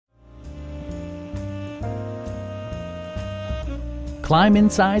Climb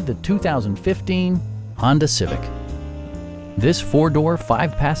inside the 2015 Honda Civic. This four-door,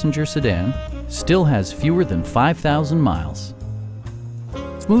 five-passenger sedan still has fewer than 5,000 miles.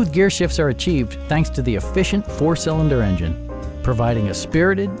 Smooth gear shifts are achieved thanks to the efficient four-cylinder engine, providing a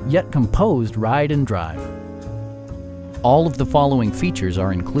spirited yet composed ride and drive. All of the following features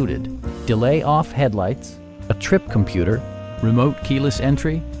are included: delay-off headlights, a trip computer, remote keyless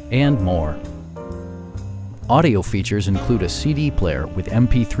entry, and more. Audio features include a CD player with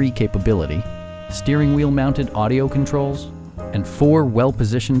MP3 capability, steering wheel mounted audio controls, and 4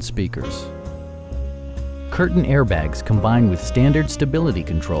 well-positioned speakers. Curtain airbags combine with standard stability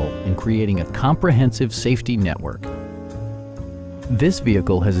control in creating a comprehensive safety network. This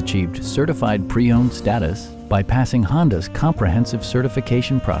vehicle has achieved certified pre-owned status by passing Honda's comprehensive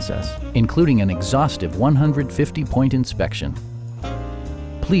certification process, including an exhaustive 150-point inspection.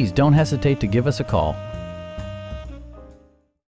 Please don't hesitate to give us a call